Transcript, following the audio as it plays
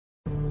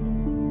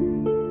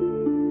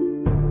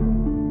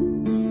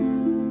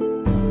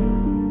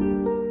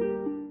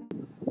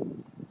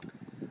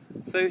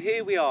So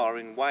here we are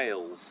in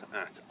Wales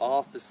at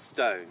Arthur's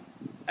Stone,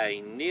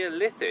 a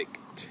Neolithic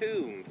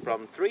tomb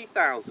from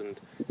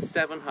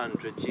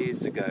 3,700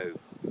 years ago.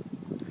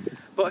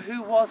 But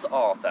who was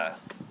Arthur?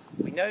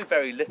 We know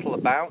very little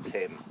about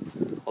him,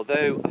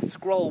 although a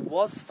scroll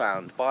was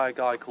found by a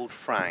guy called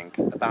Frank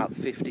about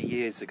 50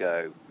 years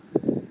ago.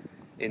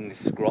 In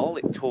this scroll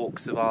it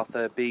talks of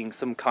Arthur being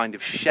some kind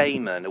of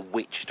shaman, a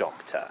witch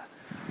doctor,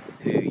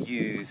 who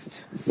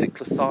used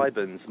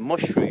psilocybins,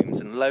 mushrooms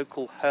and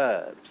local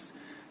herbs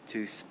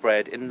to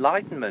spread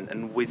enlightenment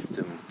and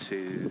wisdom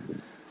to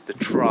the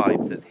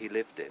tribe that he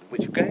lived in,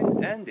 which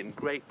earned him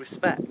great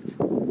respect.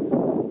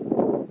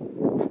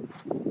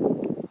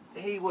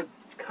 He would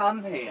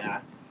come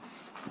here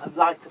and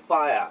light a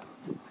fire,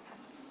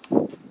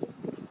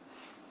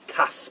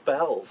 cast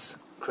spells,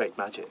 create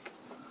magic.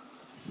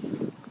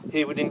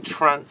 He would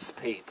entrance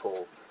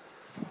people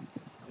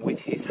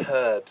with his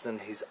herbs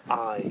and his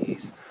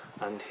eyes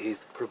and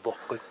his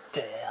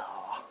provocateur.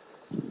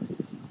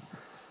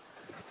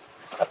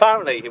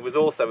 Apparently he was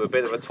also a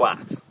bit of a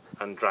twat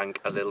and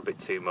drank a little bit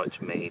too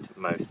much mead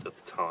most of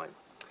the time.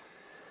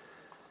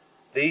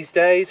 These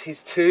days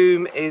his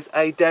tomb is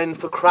a den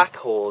for crack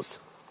whores,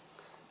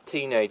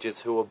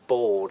 teenagers who are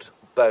bored,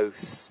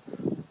 boasts,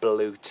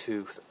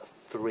 Bluetooth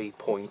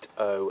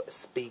 3.0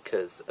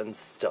 speakers and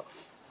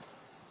stuff.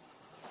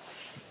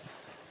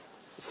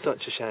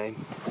 Such a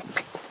shame.